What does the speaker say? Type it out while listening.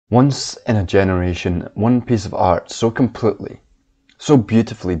Once in a generation, one piece of art so completely, so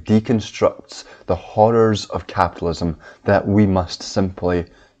beautifully deconstructs the horrors of capitalism that we must simply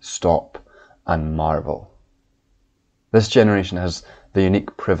stop and marvel. This generation has the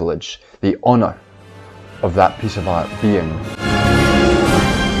unique privilege, the honour of that piece of art being...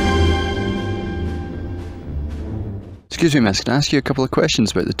 Excuse me, miss, can I ask you a couple of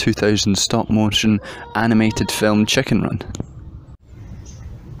questions about the 2000 stop-motion animated film Chicken Run?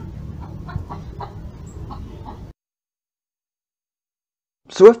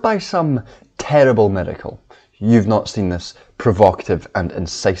 So if by some terrible miracle you've not seen this provocative and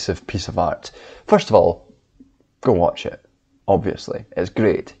incisive piece of art, first of all, go watch it. Obviously, it's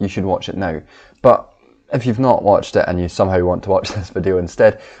great, you should watch it now. But if you've not watched it and you somehow want to watch this video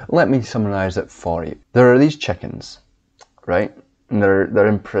instead, let me summarise it for you. There are these chickens, right? And they're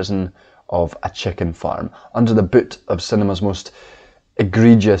in prison of a chicken farm, under the boot of cinema's most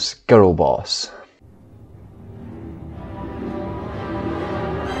egregious girl boss.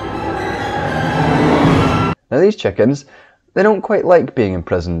 Now these chickens, they don't quite like being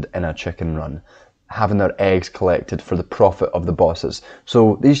imprisoned in a chicken run, having their eggs collected for the profit of the bosses.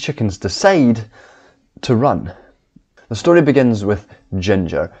 So these chickens decide to run. The story begins with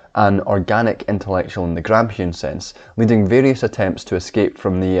Ginger, an organic intellectual in the Gramscian sense, leading various attempts to escape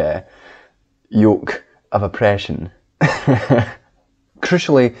from the yoke of oppression.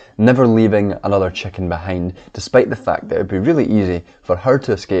 Crucially, never leaving another chicken behind, despite the fact that it would be really easy for her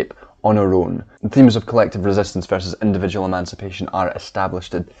to escape on her own. The themes of collective resistance versus individual emancipation are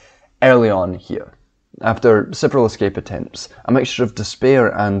established early on here. After several escape attempts, a mixture of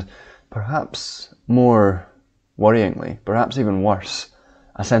despair and, perhaps more worryingly, perhaps even worse,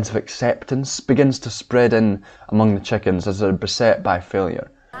 a sense of acceptance begins to spread in among the chickens as they're beset by failure.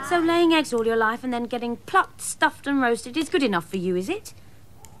 So laying eggs all your life and then getting plucked, stuffed and roasted is good enough for you, is it?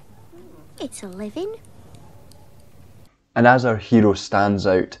 It's a living. And as our hero stands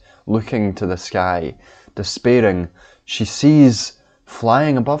out, looking to the sky, despairing, she sees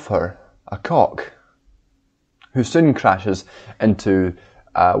flying above her a cock, who soon crashes into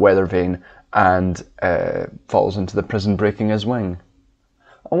a weather vane and falls into the prison, breaking his wing.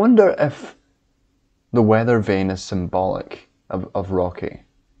 I wonder if the weather vane is symbolic of Rocky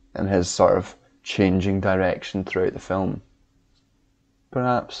and his sort of changing direction throughout the film.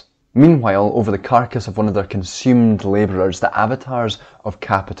 Perhaps. Meanwhile, over the carcass of one of their consumed labourers, the avatars of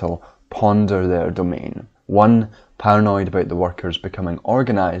capital ponder their domain. One paranoid about the workers becoming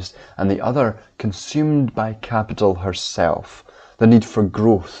organised, and the other consumed by capital herself. The need for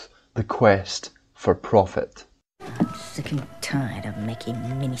growth, the quest for profit. I'm sick and tired of making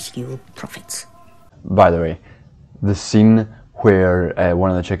minuscule profits. By the way, the scene where one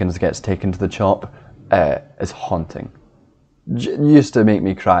of the chickens gets taken to the chop is haunting. Used to make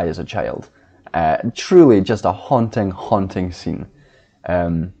me cry as a child. Truly just a haunting scene.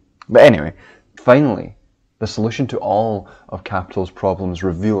 But anyway, finally, the solution to all of capital's problems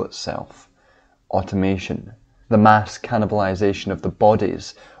reveal itself. Automation, the mass cannibalization of the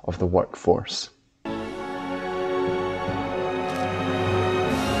bodies of the workforce.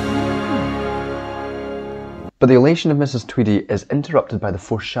 But the elation of Mrs. Tweedy is interrupted by the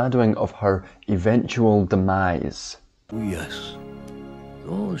foreshadowing of her eventual demise. Yes,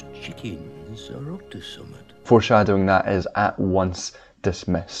 those chickens are up to something. Foreshadowing that is at once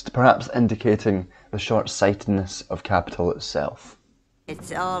dismissed, perhaps indicating the short-sightedness of capital itself.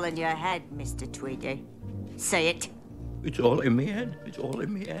 It's all in your head, Mr. Tweedy. Say it. It's all in me head. It's all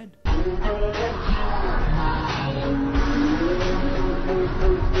in me head.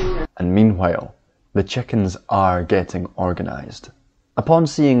 And meanwhile, the chickens are getting organised. Upon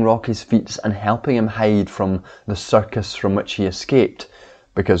seeing Rocky's feats and helping him hide from the circus from which he escaped,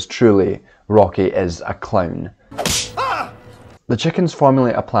 because truly, Rocky is a clown, the chickens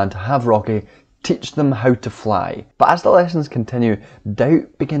formulate a plan to have Rocky teach them how to fly. But as the lessons continue,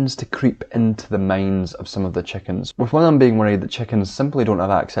 doubt begins to creep into the minds of some of the chickens, with one of them being worried that chickens simply don't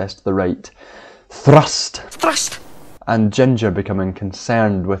have access to the right thrust, and Ginger becoming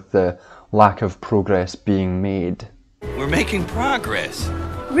concerned with the lack of progress being made. We're making progress.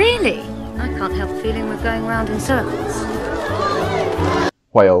 Really? I can't help feeling we're going round in circles.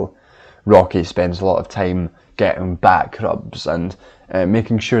 While Rocky spends a lot of time getting back rubs and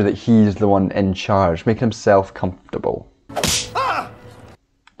making sure that he's the one in charge, making himself comfortable.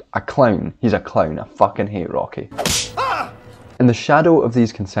 A clown. He's a clown. I fucking hate Rocky. In the shadow of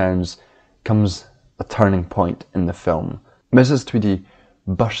these concerns comes a turning point in the film. Mrs. Tweedy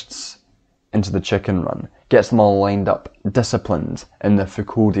bursts into the chicken run, gets them all lined up, disciplined in the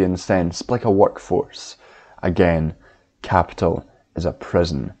Foucauldian sense, like a workforce. Again, capital is a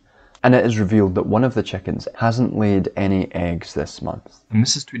prison. And it is revealed that one of the chickens hasn't laid any eggs this month. And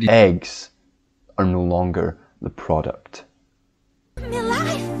Mrs. Tweedy... Eggs are no longer the product. My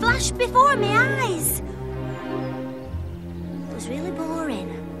life flashed before my eyes. It was really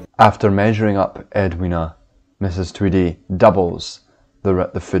boring. After measuring up Edwina, Mrs. Tweedy doubles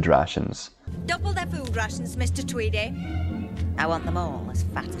the food rations. Double their food rations, Mr. Tweedy. I want them all as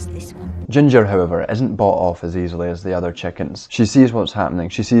fat as this one. Ginger, however, isn't bought off as easily as the other chickens. She sees what's happening.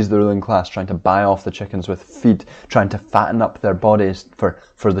 She sees the ruling class trying to buy off the chickens with feed, trying to fatten up their bodies for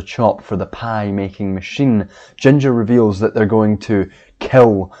the chop, for the pie-making machine. Ginger reveals that they're going to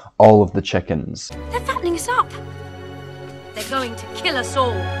kill all of the chickens. They're fattening us up. They're going to kill us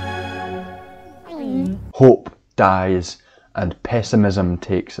all. Hope dies and pessimism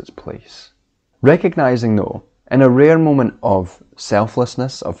takes its place. Recognising, though, in a rare moment of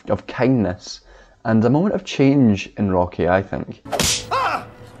selflessness, of kindness, and a moment of change in Rocky, I think,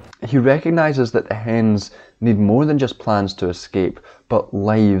 he recognises that the hens need more than just plans to escape, but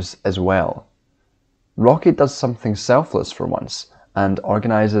lives as well. Rocky does something selfless for once, and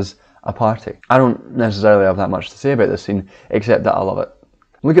organises a party. I don't necessarily have that much to say about this scene, except that I love it.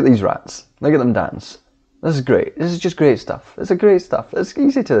 Look at these rats. Look at them dance. This is great. This is just great stuff. It's a great stuff. It's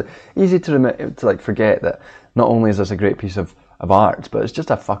easy to forget that not only is this a great piece of art, but it's just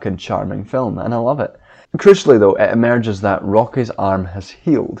a fucking charming film, and I love it. Crucially though, it emerges that Rocky's arm has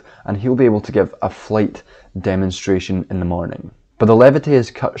healed, and he'll be able to give a flight demonstration in the morning. But the levity is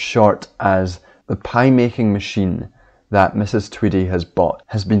cut short as the pie-making machine that Mrs. Tweedy has bought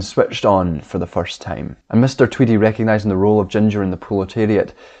has been switched on for the first time. And Mr. Tweedy, recognising the role of Ginger in the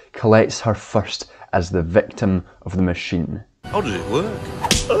proletariat, collects her first as the victim of the machine. How does it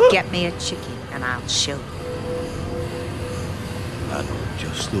work? Get me a chicken and I'll show you. I know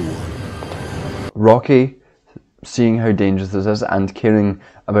just the one. Rocky, seeing how dangerous this is and caring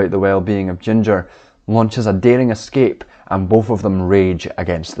about the well-being of Ginger, launches a daring escape, and both of them rage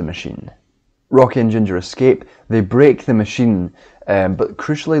against the machine. Rocky and Ginger escape, they break the machine, but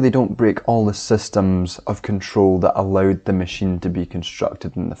crucially they don't break all the systems of control that allowed the machine to be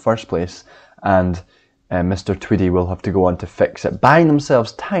constructed in the first place, and Mr. Tweedy will have to go on to fix it, buying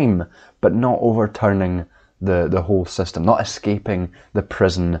themselves time, but not overturning the whole system, not escaping the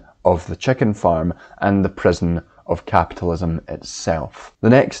prison of the chicken farm and the prison of capitalism itself. The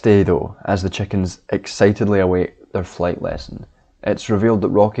next day though, as the chickens excitedly await their flight lesson, it's revealed that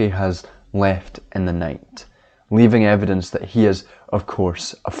Rocky has left in the night, leaving evidence that he is, of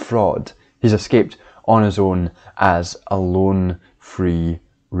course, a fraud. He's escaped on his own as a lone, free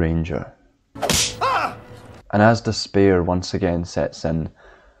ranger. And as despair once again sets in,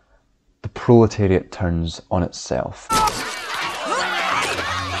 the proletariat turns on itself,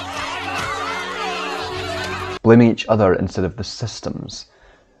 blaming each other instead of the systems,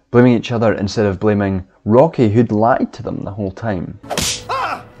 blaming each other instead of blaming Rocky, who'd lied to them the whole time.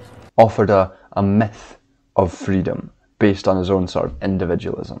 Offered a myth of freedom based on his own sort of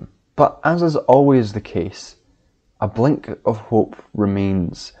individualism. But as is always the case, a blink of hope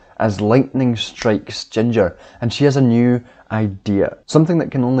remains as lightning strikes Ginger, and she has a new idea, something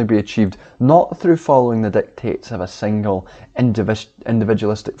that can only be achieved not through following the dictates of a single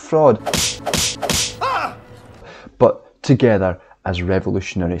individualistic fraud, but together as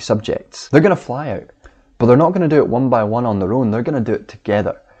revolutionary subjects. They're going to fly out, but they're not going to do it one by one on their own, they're going to do it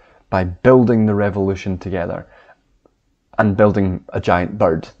together, by building the revolution together and building a giant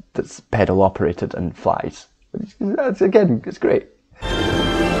bird that's pedal operated and flies. Again, it's great.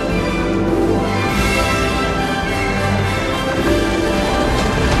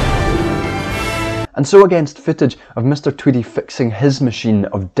 And so, against footage of Mr. Tweedy fixing his machine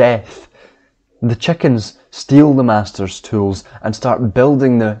of death, the chickens steal the master's tools and start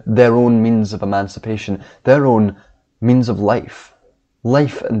building their own means of emancipation, their own means of life.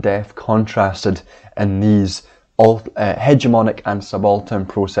 Life and death contrasted in these hegemonic and subaltern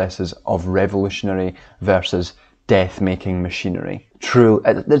processes of revolutionary versus death-making machinery. True,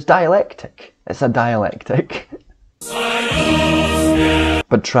 it's dialectic. It's a dialectic.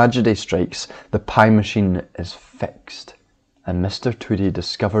 But tragedy strikes. The pie machine is fixed, and Mr. Tweedy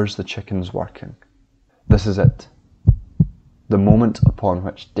discovers the chickens working. This is it. The moment upon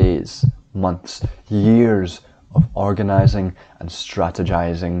which days, months, years of organising and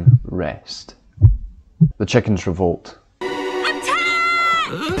strategizing rest. The chickens revolt.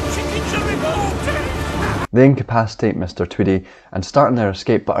 They incapacitate Mr. Tweedy and start on their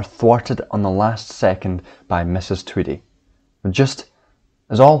escape, but are thwarted on the last second by Mrs. Tweedy. And just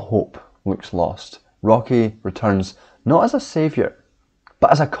as all hope looks lost, Rocky returns not as a saviour,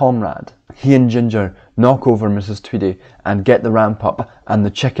 But as a comrade, he and Ginger knock over Mrs. Tweedy and get the ramp up, and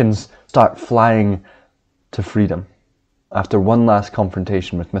the chickens start flying to freedom. After one last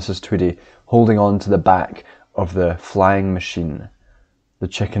confrontation with Mrs. Tweedy holding on to the back of the flying machine, the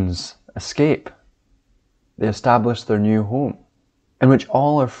chickens escape. They establish their new home, in which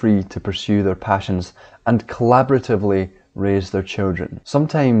all are free to pursue their passions and collaboratively raise their children.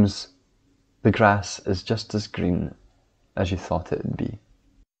 Sometimes the grass is just as green as you thought it would be.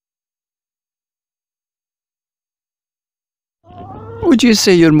 Would you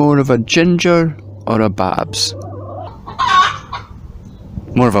say you're more of a Ginger or a Babs?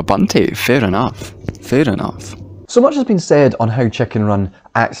 More of a Bunty, fair enough. Fair enough. So much has been said on how Chicken Run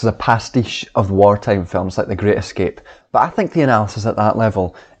acts as a pastiche of wartime films like The Great Escape, but I think the analysis at that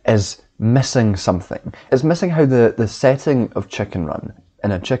level is missing something. It's missing how the setting of Chicken Run,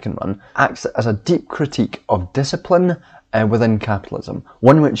 in a Chicken Run, acts as a deep critique of discipline within capitalism,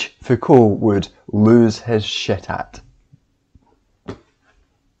 one which Foucault would lose his shit at.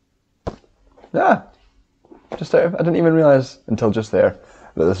 Yeah, I didn't even realise until just there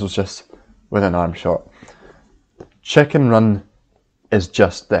that this was just within arm shot. Chicken Run is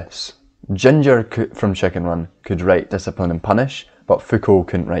just this. Ginger from Chicken Run could write Discipline and Punish, but Foucault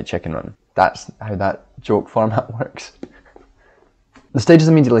couldn't write Chicken Run. That's how that joke format works. The stage is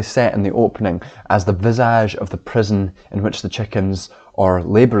immediately set in the opening as the visage of the prison in which the chickens or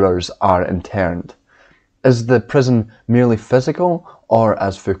labourers are interned. Is the prison merely physical, or,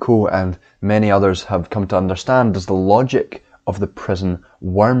 as Foucault and many others have come to understand, does the logic of the prison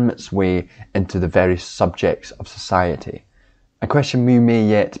worm its way into the very subjects of society? A question we may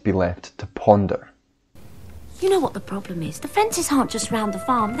yet be left to ponder. You know what the problem is? The fences aren't just round the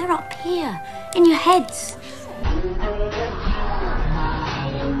farm, they're up here, in your heads.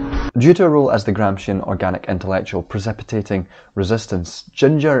 Due to a role as the Gramscian organic intellectual precipitating resistance,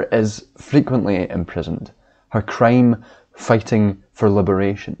 Ginger is frequently imprisoned, her crime fighting for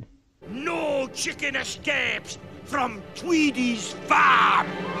liberation. No chicken escapes from Tweedy's farm!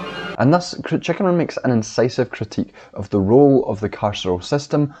 And thus, Chicken Run makes an incisive critique of the role of the carceral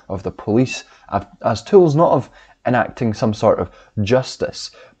system, of the police, as tools not of enacting some sort of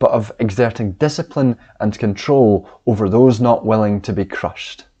justice, but of exerting discipline and control over those not willing to be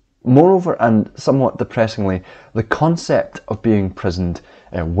crushed. Moreover, and somewhat depressingly, the concept of being prisoned,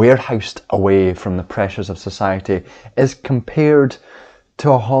 warehoused away from the pressures of society, is compared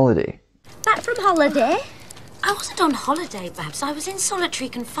to a holiday. Back from holiday? I wasn't on holiday, Babs. I was in solitary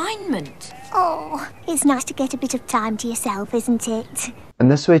confinement. Oh, it's nice to get a bit of time to yourself, isn't it? In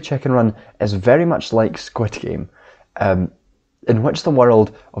this way, Chicken Run is very much like Squid Game, in which the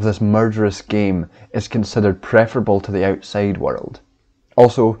world of this murderous game is considered preferable to the outside world.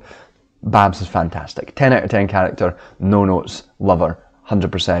 Also, Babs is fantastic. 10 out of 10 character, no notes, love her,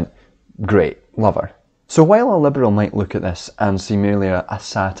 100%, great, love her. So while a liberal might look at this and see merely a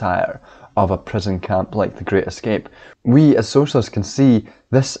satire of a prison camp like The Great Escape, we as socialists can see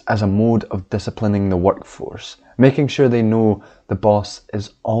this as a mode of disciplining the workforce, making sure they know the boss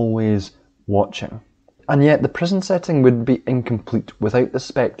is always watching. And yet the prison setting would be incomplete without the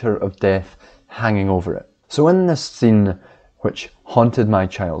spectre of death hanging over it. So in this scene, which haunted my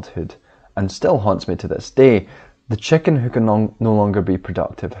childhood and still haunts me to this day, the chicken who can no longer be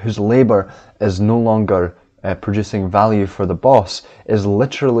productive, whose labour is no longer producing value for the boss, is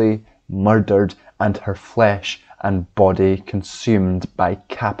literally murdered and her flesh and body consumed by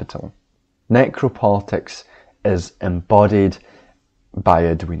capital. Necropolitics is embodied by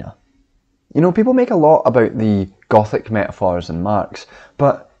Edwina. You know, people make a lot about the Gothic metaphors in Marx,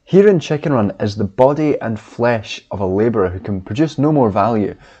 but here in Chicken Run is the body and flesh of a labourer who can produce no more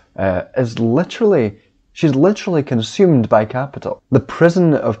value, she's literally consumed by capital. The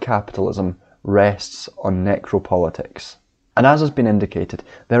prison of capitalism rests on necropolitics. And as has been indicated,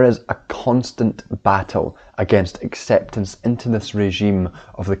 there is a constant battle against acceptance into this regime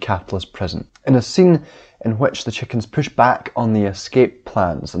of the capitalist prison. In a scene in which the chickens push back on the escape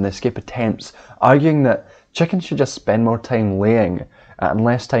plans and the escape attempts, arguing that chickens should just spend more time laying and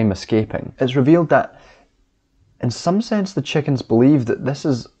less time escaping, it's revealed that in some sense the chickens believe that this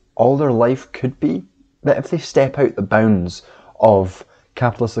is all their life could be, that if they step out the bounds of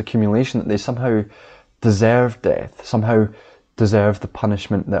capitalist accumulation, that they somehow deserve death, somehow deserve the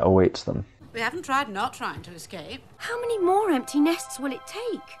punishment that awaits them. We haven't tried not trying to escape. How many more empty nests will it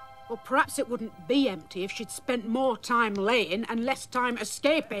take? Well, perhaps it wouldn't be empty if she'd spent more time laying and less time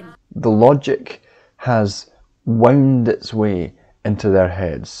escaping. The logic has wound its way into their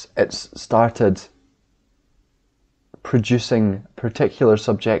heads. It's started producing particular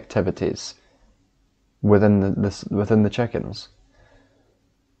subjectivities within the chickens.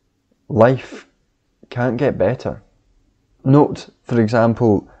 life can't get better. Note, for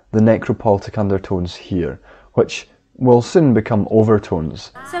example, the necropolitic undertones here, which will soon become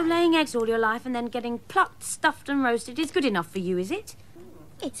overtones. So laying eggs all your life and then getting plucked, stuffed and roasted is good enough for you, is it?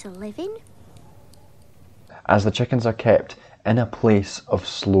 It's a living. As the chickens are kept in a place of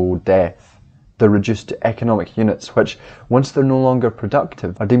slow death. They're reduced to economic units which, once they're no longer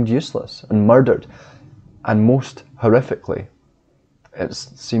productive, are deemed useless and murdered. And most horrifically,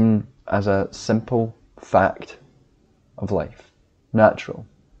 it's seen as a simple fact of life. Natural.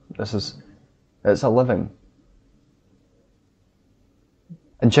 It's a living.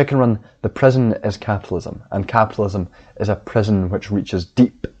 In Chicken Run, the prison is capitalism, and capitalism is a prison which reaches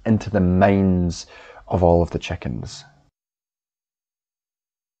deep into the minds of all of the chickens.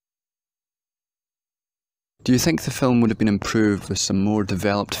 Do you think the film would have been improved with some more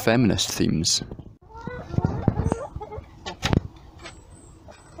developed feminist themes?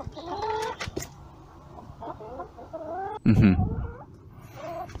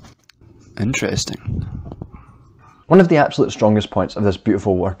 Interesting. One of the absolute strongest points of this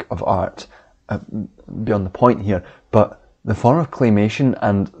beautiful work of art, beyond the point here, but the form of claymation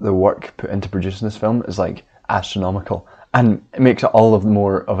and the work put into producing this film is like astronomical, and it makes it all of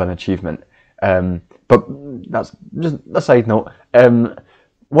more of an achievement. But that's just a side note.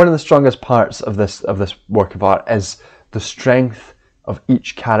 One of the strongest parts of this work of art is the strength of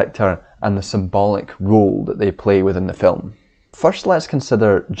each character and the symbolic role that they play within the film. First, let's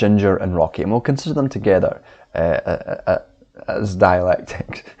consider Ginger and Rocky, and we'll consider them together as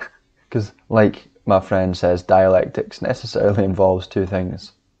dialectics. Because, like my friend says, dialectics necessarily involves two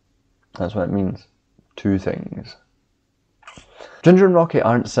things. That's what it means. Two things. Ginger and Rocky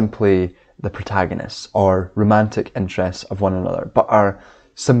aren't simply the protagonists or romantic interests of one another, but are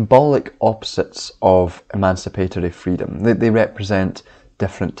symbolic opposites of emancipatory freedom. They represent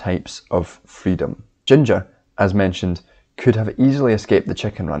different types of freedom. Ginger, as mentioned, could have easily escaped the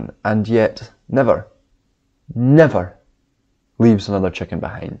chicken run, and yet never leaves another chicken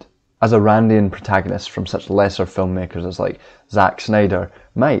behind. As a Randian protagonist from such lesser filmmakers as like Zack Snyder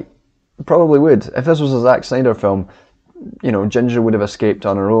probably would. If this was a Zack Snyder film, you know, Ginger would have escaped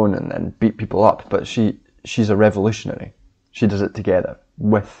on her own and beat people up, but she's a revolutionary. She does it together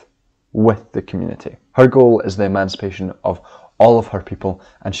with the community. Her goal is the emancipation of all of her people,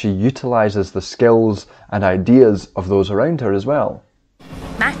 and she utilises the skills and ideas of those around her as well.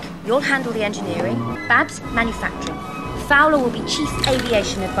 Mac, you'll handle the engineering. Babs, manufacturing. Fowler will be chief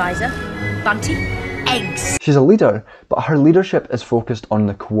aviation advisor. Bunty, eggs. She's a leader, but her leadership is focused on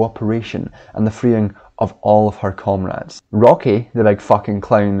the cooperation and the freeing of all of her comrades. Rocky, the big fucking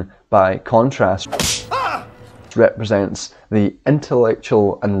clown, by contrast, represents the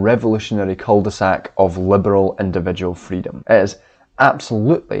intellectual and revolutionary cul-de-sac of liberal individual freedom. It is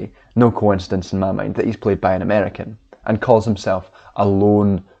absolutely no coincidence in my mind that he's played by an American and calls himself a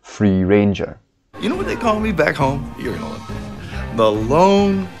lone free ranger. You know what they call me back home? You're gonna love it. The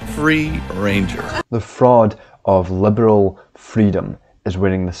Lone Free Ranger. The fraud of liberal freedom is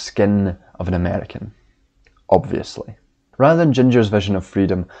wearing the skin of an American, obviously. Rather than Ginger's vision of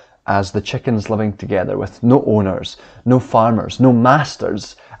freedom as the chickens living together with no owners, no farmers, no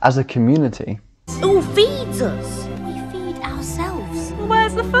masters, as a community. Who feeds us? We feed ourselves. Well,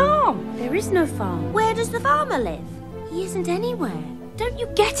 where's the farm? There is no farm. Where does the farmer live? He isn't anywhere. Don't you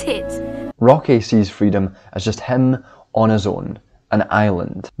get it? Rocky sees freedom as just him on his own, an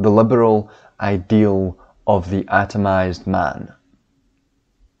island, the liberal ideal of the atomized man.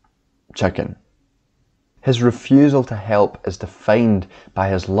 Chicken. His refusal to help is defined by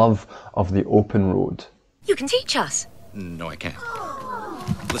his love of the open road. You can teach us. No, I can't.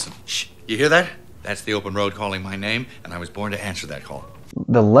 Listen, shh, you hear that? That's the open road calling my name, and I was born to answer that call.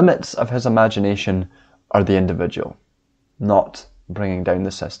 The limits of his imagination are the individual, not bringing down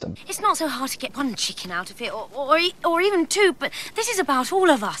the system. It's not so hard to get one chicken out of it, or even two, but this is about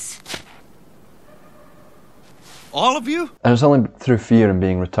all of us. All of you? And it's only through fear and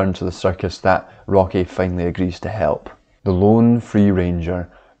being returned to the circus that Rocky finally agrees to help. The lone free ranger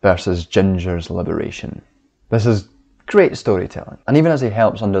versus Ginger's liberation. This is great storytelling. And even as he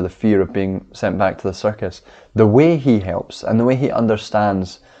helps under the fear of being sent back to the circus, the way he helps and the way he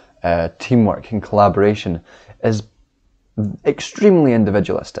understands teamwork and collaboration is extremely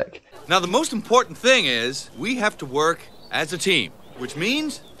individualistic. Now, the most important thing is we have to work as a team, which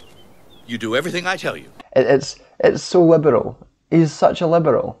means you do everything I tell you. It's so liberal. He's such a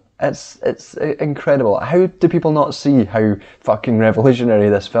liberal. It's incredible. How do people not see how fucking revolutionary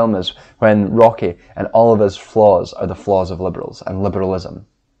this film is when Rocky and all of his flaws are the flaws of liberals and liberalism?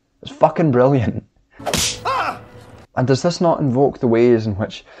 It's fucking brilliant. And does this not invoke the ways in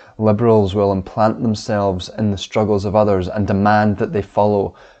which liberals will implant themselves in the struggles of others and demand that they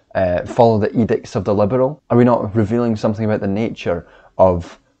follow the edicts of the liberal? Are we not revealing something about the nature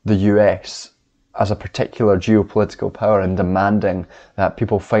of the US as a particular geopolitical power and demanding that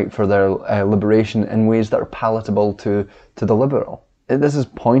people fight for their liberation in ways that are palatable to the liberal? This is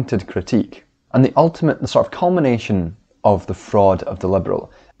pointed critique. And the sort of culmination of the fraud of the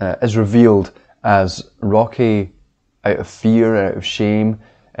liberal is revealed as Rocky, out of fear, out of shame,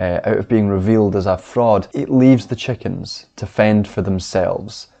 out of being revealed as a fraud, it leaves the chickens to fend for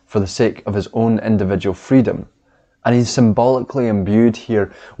themselves for the sake of his own individual freedom. And he's symbolically imbued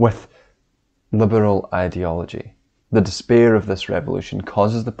here with liberal ideology. The despair of this revolution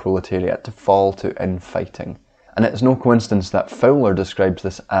causes the proletariat to fall to infighting. And it's no coincidence that Fowler describes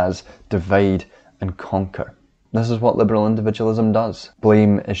this as divide and conquer. This is what liberal individualism does.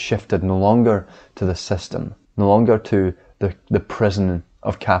 Blame is shifted no longer to the system, no longer to the prison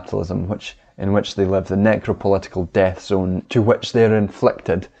of capitalism in which they live, the necropolitical death zone to which they are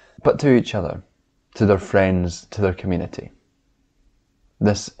inflicted, but to each other, to their friends, to their community.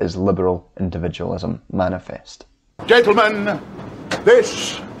 This is liberal individualism manifest. Gentlemen,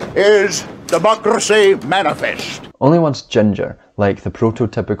 this is Democracy Manifest. Only once Ginger, like the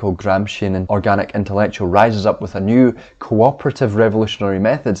prototypical Gramscian organic intellectual, rises up with a new cooperative revolutionary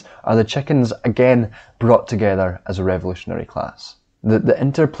methods, are the chickens again brought together as a revolutionary class. The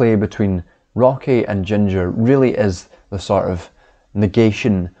interplay between Rocky and Ginger really is the sort of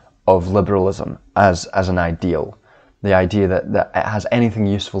negation of liberalism as an ideal. The idea that it has anything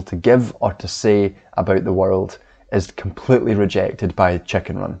useful to give or to say about the world is completely rejected by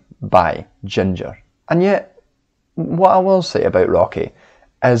Chicken Run, by Ginger. And yet, what I will say about Rocky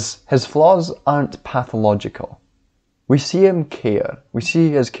is his flaws aren't pathological. We see him care. We see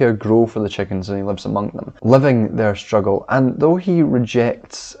his care grow for the chickens and he lives among them, living their struggle. And though he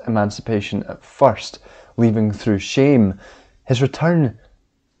rejects emancipation at first, leaving through shame, his return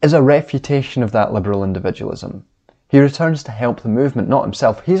is a refutation of that liberal individualism. He returns to help the movement, not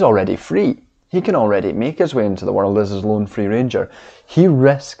himself. He's already free. He can already make his way into the world as his lone free ranger. He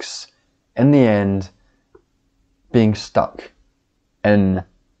risks, in the end, being stuck in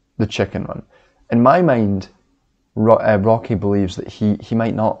the Chicken Run. In my mind, Rocky believes that he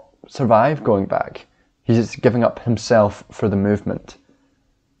might not survive going back. He's just giving up himself for the movement.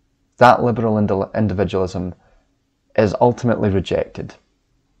 That liberal individualism is ultimately rejected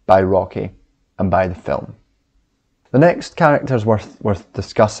by Rocky and by the film. The next characters worth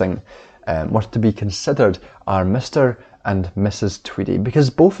discussing, worth to be considered, are Mr. and Mrs. Tweedy, because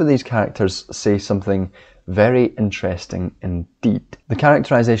both of these characters say something very interesting indeed. The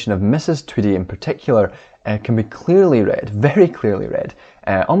characterization of Mrs. Tweedy in particular can be clearly read, very clearly read,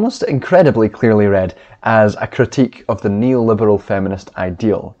 almost incredibly clearly read, as a critique of the neoliberal feminist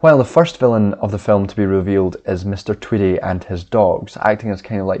ideal. While the first villain of the film to be revealed is Mr. Tweedy and his dogs, acting as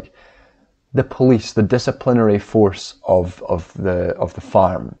kind of like the police, the disciplinary force of the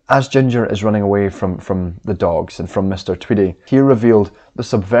farm. As Ginger is running away from the dogs and from Mr. Tweedy, here revealed, the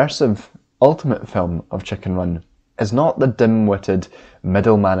subversive ultimate film of Chicken Run is not the dim-witted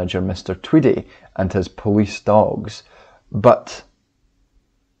middle manager Mr. Tweedy and his police dogs, but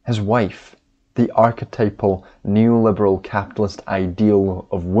his wife, the archetypal neoliberal capitalist ideal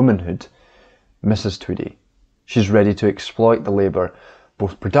of womanhood, Mrs. Tweedy. She's ready to exploit the labour,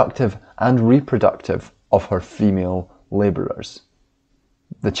 both productive and reproductive, of her female labourers,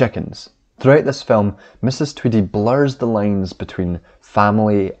 the chickens. Throughout this film, Mrs. Tweedy blurs the lines between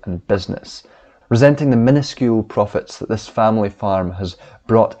family and business, resenting the minuscule profits that this family farm has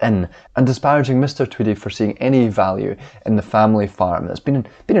brought in, and disparaging Mr. Tweedy for seeing any value in the family farm that's been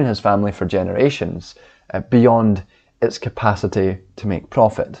in his family for generations, beyond its capacity to make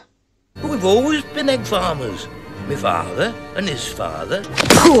profit. We've always been egg farmers. My father and his father.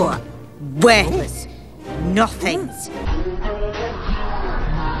 Poor, worthless, nothings.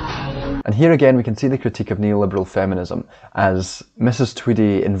 And here again we can see the critique of neoliberal feminism as Mrs.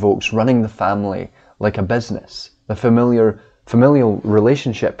 Tweedy invokes running the family like a business. The familial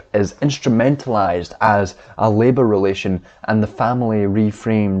relationship is instrumentalised as a labour relation and the family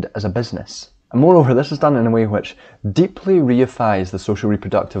reframed as a business. And moreover, this is done in a way which deeply reifies the social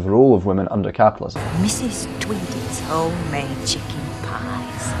reproductive role of women under capitalism. Mrs. Tweedy's homemade chicken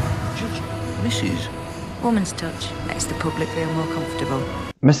pies. Mrs. Woman's touch makes the public feel more comfortable.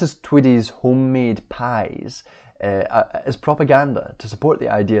 Mrs. Tweedy's homemade pies is propaganda to support the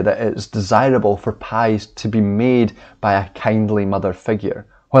idea that it's desirable for pies to be made by a kindly mother figure,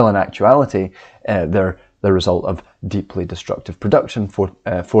 while in actuality they're the result of deeply destructive production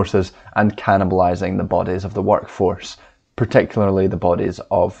forces and cannibalising the bodies of the workforce, particularly the bodies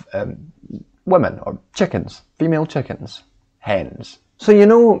of women, or chickens, female chickens, hens. So you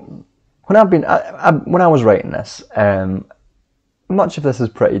know, when I was writing this, much of this is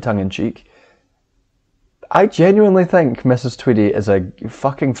pretty tongue-in-cheek. I genuinely think Mrs. Tweedy is a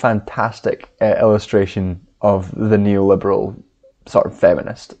fucking fantastic illustration of the neoliberal sort of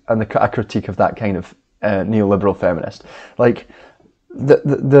feminist, and a critique of that kind of neoliberal feminist. Like,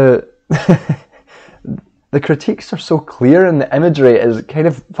 the critiques are so clear, and the imagery is kind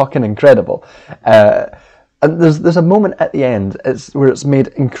of fucking incredible. And there's a moment at the end where it's made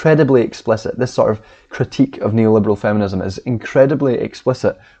incredibly explicit. This sort of critique of neoliberal feminism is incredibly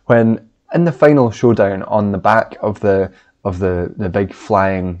explicit when, in the final showdown on the back of the big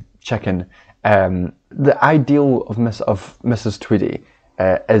flying chicken, the ideal of Mrs. Tweedy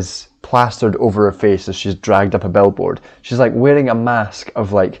is plastered over her face as she's dragged up a billboard. She's like wearing a mask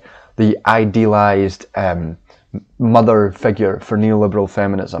of like the idealized mother figure for neoliberal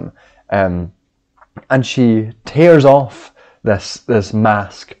feminism, and she tears off this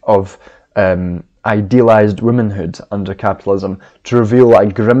mask of idealized womanhood under capitalism to reveal a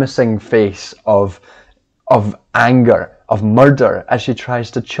grimacing face of anger, of murder, as she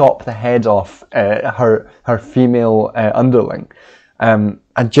tries to chop the head off her female underling.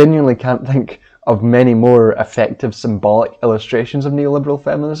 I genuinely can't think of many more effective symbolic illustrations of neoliberal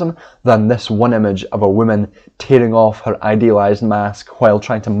feminism than this one image of a woman tearing off her idealized mask while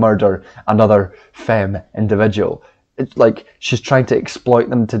trying to murder another femme individual. It's like she's trying to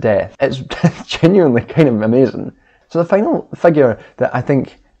exploit them to death. It's genuinely kind of amazing. So the final figure that I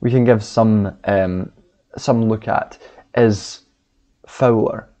think we can give some look at is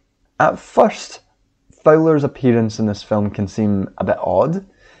Fowler. At first, Fowler's appearance in this film can seem a bit odd.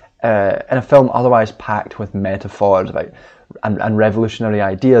 In a film otherwise packed with metaphors about and revolutionary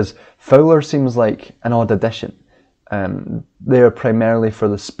ideas, Fowler seems like an odd addition. They are primarily for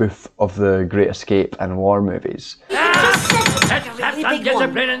the spoof of the Great Escape and war movies. Let's have some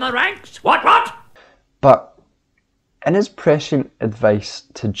discipline in the ranks. What? But in his prescient advice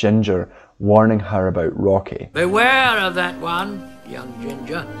to Ginger, warning her about Rocky, Beware of that one, young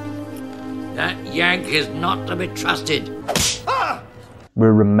Ginger. That Yank is not to be trusted.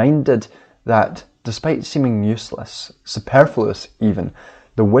 we're reminded that despite seeming useless, superfluous even,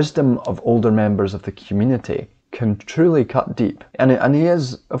 the wisdom of older members of the community can truly cut deep. And he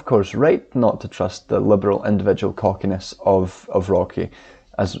is, of course, right not to trust the liberal individual cockiness of Rocky,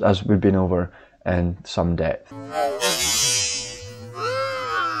 as we've been over in some depth.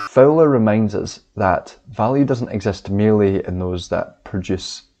 Fowler reminds us that value doesn't exist merely in those that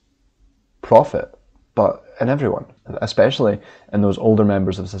produce profit, but in everyone, especially in those older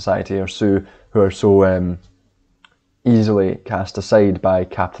members of society who are so easily cast aside by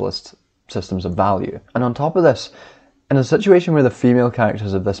capitalist systems of value. And on top of this, in a situation where the female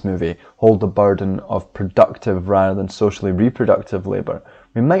characters of this movie hold the burden of productive rather than socially reproductive labour,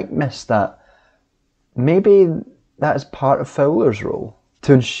 we might miss that maybe that is part of Fowler's role,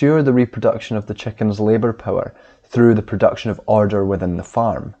 to ensure the reproduction of the chicken's labour power through the production of order within the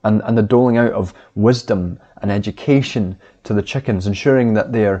farm, and the doling out of wisdom and education to the chickens, ensuring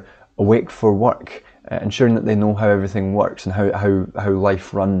that they are awake for work, ensuring that they know how everything works and how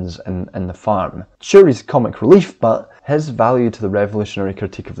life runs in the farm. Sure, he's comic relief, but his value to the revolutionary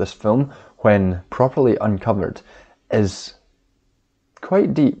critique of this film, when properly uncovered, is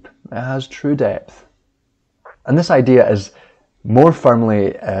quite deep. It has true depth. And this idea is more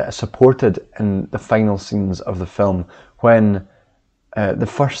firmly supported in the final scenes of the film, when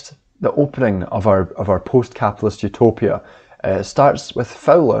the opening of our post-capitalist utopia starts with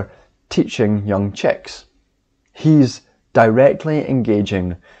Fowler teaching young chicks. He's directly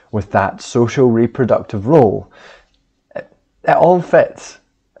engaging with that social reproductive role. It all fits.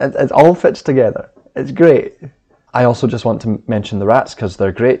 It all fits together. It's great. I also just want to mention the rats because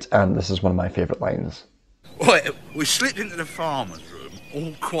they're great, and this is one of my favourite lines. Right, we slipped into the farmer's room,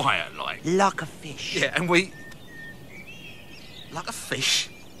 all quiet like. Like a fish. Yeah, and we... Like a fish?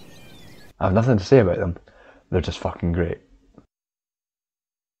 I have nothing to say about them. They're just fucking great.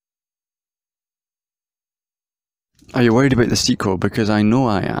 Are you worried about the sequel? Because I know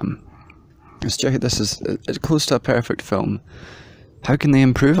I am. Let's check it. This is it's close to a perfect film. How can they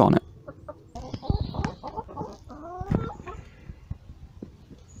improve on it?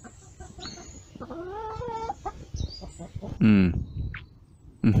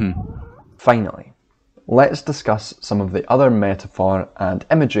 Finally, let's discuss some of the other metaphor and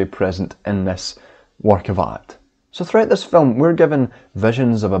imagery present in this work of art. So throughout this film, we're given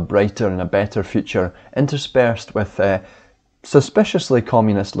visions of a brighter and a better future, interspersed with suspiciously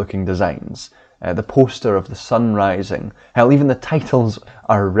communist-looking designs. The poster of the sun rising, hell, even the titles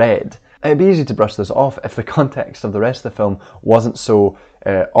are red. It'd be easy to brush this off if the context of the rest of the film wasn't so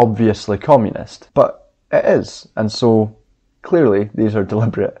obviously communist, but it is, and so clearly these are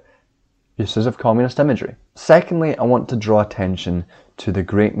deliberate uses of communist imagery. Secondly, I want to draw attention to the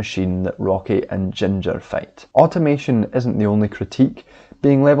great machine that Rocky and Ginger fight. Automation isn't the only critique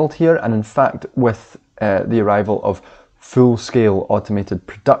being levelled here, and in fact, with the arrival of full-scale automated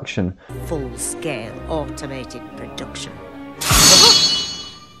production, Full-scale automated production.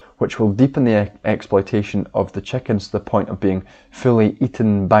 which will deepen the exploitation of the chickens to the point of being fully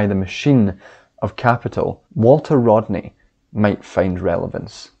eaten by the machine of capital, Walter Rodney might find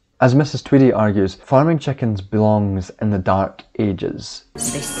relevance. As Mrs. Tweedy argues, farming chickens belongs in the Dark Ages.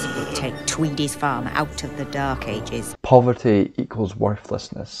 This will take Tweedy's farm out of the Dark Ages. Poverty equals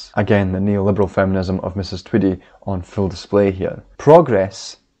worthlessness. Again, the neoliberal feminism of Mrs. Tweedy on full display here.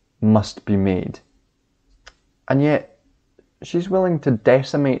 Progress must be made. And yet, she's willing to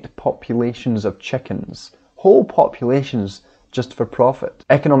decimate populations of chickens. Whole populations just for profit.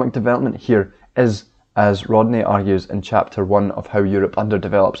 Economic development here is, as Rodney argues in chapter 1 of How Europe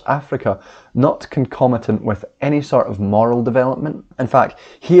Underdevelops Africa, not concomitant with any sort of moral development. In fact,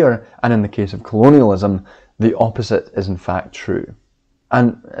 here, and in the case of colonialism, the opposite is in fact true.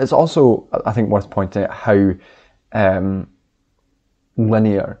 And it's also, I think, worth pointing out how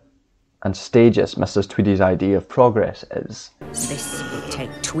linear and stages Mrs. Tweedy's idea of progress is. This will take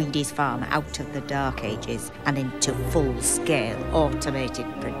Tweedy's farm out of the Dark Ages and into full-scale automated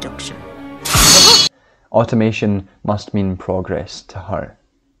production. Automation must mean progress to her.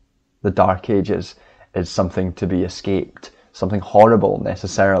 The Dark Ages is something to be escaped, something horrible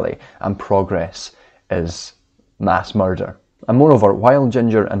necessarily, and progress is mass murder. And moreover, while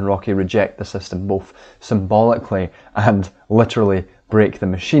Ginger and Rocky reject the system both symbolically and literally break the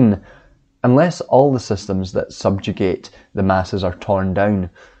machine, unless all the systems that subjugate the masses are torn down,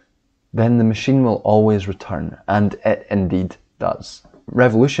 then the machine will always return, and it indeed does.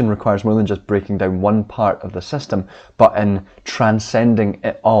 Revolution requires more than just breaking down one part of the system, but in transcending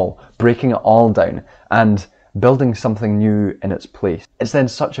it all, breaking it all down, and building something new in its place. It's then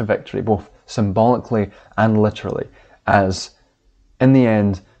such a victory, both symbolically and literally, as in the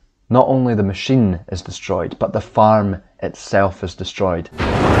end, not only the machine is destroyed, but the farm itself is destroyed.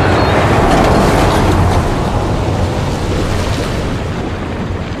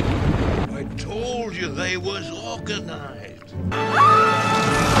 I told you they was organized.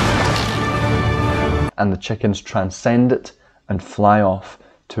 And the chickens transcend it and fly off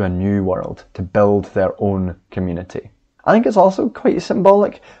to a new world to build their own community. I think it's also quite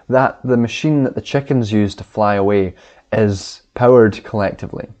symbolic that the machine that the chickens use to fly away is powered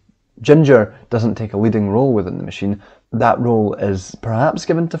collectively. Ginger doesn't take a leading role within the machine. That role is perhaps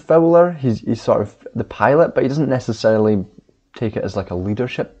given to Fowler. He's sort of the pilot, but he doesn't necessarily take it as like a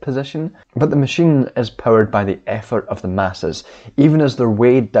leadership position. But the machine is powered by the effort of the masses, even as they're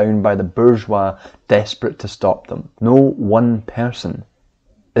weighed down by the bourgeois desperate to stop them. No one person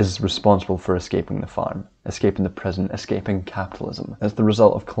is responsible for escaping the farm, escaping the prison, escaping capitalism. It's the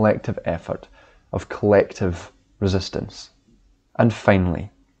result of collective effort, of collective resistance. And finally,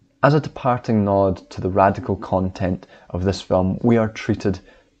 as a departing nod to the radical content of this film, we are treated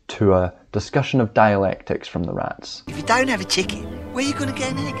to a discussion of dialectics from the rats. If you don't have a chicken, where are you going to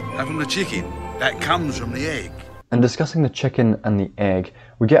get an egg? From the chicken, that comes from the egg. In discussing the chicken and the egg,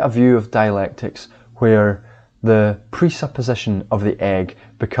 we get a view of dialectics where the presupposition of the egg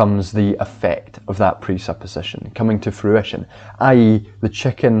becomes the effect of that presupposition, coming to fruition, i.e. the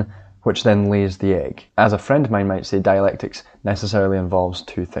chicken which then lays the egg. As a friend of mine might say, dialectics necessarily involves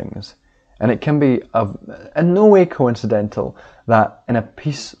two things. And it can be in no way coincidental that in a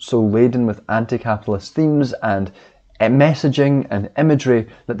piece so laden with anti-capitalist themes and messaging and imagery,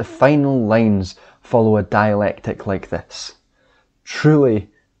 that the final lines follow a dialectic like this. Truly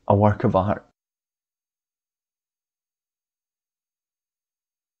a work of art.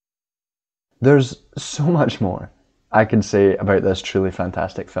 There's so much more I could say about this truly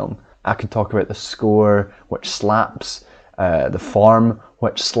fantastic film. I could talk about the score, which slaps, the form,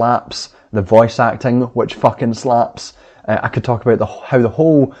 which slaps, the voice acting, which fucking slaps. I could talk about how the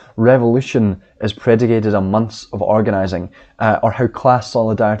whole revolution is predicated on months of organising, or how class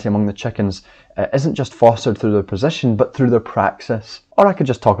solidarity among the chickens isn't just fostered through their position, but through their praxis. Or I could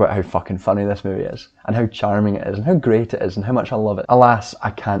just talk about how fucking funny this movie is, and how charming it is, and how great it is, and how much I love it. Alas,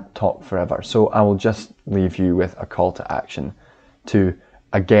 I can't talk forever, so I will just leave you with a call to action to,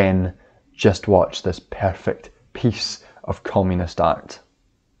 again, just watch this perfect piece of communist art.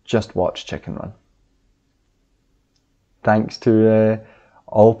 Just watch Chicken Run. Thanks to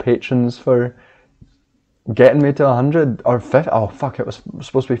all patrons for getting me to 100 or 50. Oh fuck, it was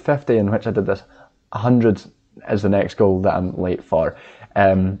supposed to be 50 in which I did this. 100 is the next goal that I'm late for.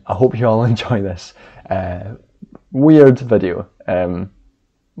 I hope you all enjoy this weird video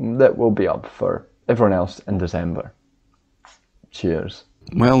that will be up for everyone else in December. Cheers.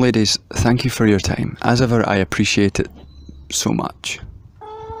 Well, ladies, thank you for your time. As ever, I appreciate it so much.